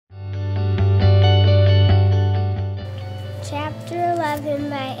Cabin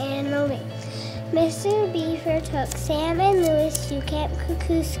by Anna Lee. Mr. Beaver took Sam and Louis to Camp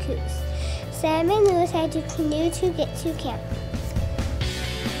Kookooskoos. Sam and Louis had to canoe to get to camp.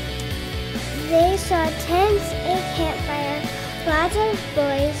 They saw tents, a campfire, lots of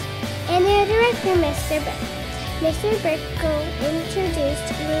boys, and their director, Mr. Burke. Mr. Burke introduced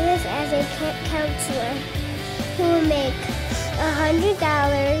Louis as a camp counselor who would make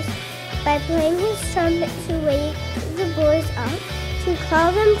 $100 by playing his trumpet to wake the boys up, to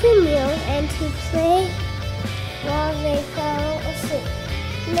call them to meals, and to play while they fell asleep.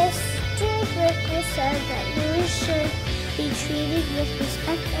 Mr. Burke said that Louis should be treated with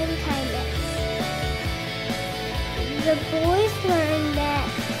respect and kindness. The boys learned that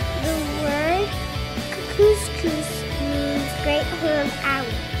the word Kookooskoos means great horned owl.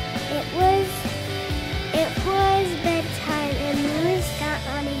 It was bedtime, and Louis got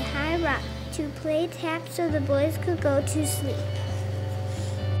on a high rock to play tap so the boys could go to sleep.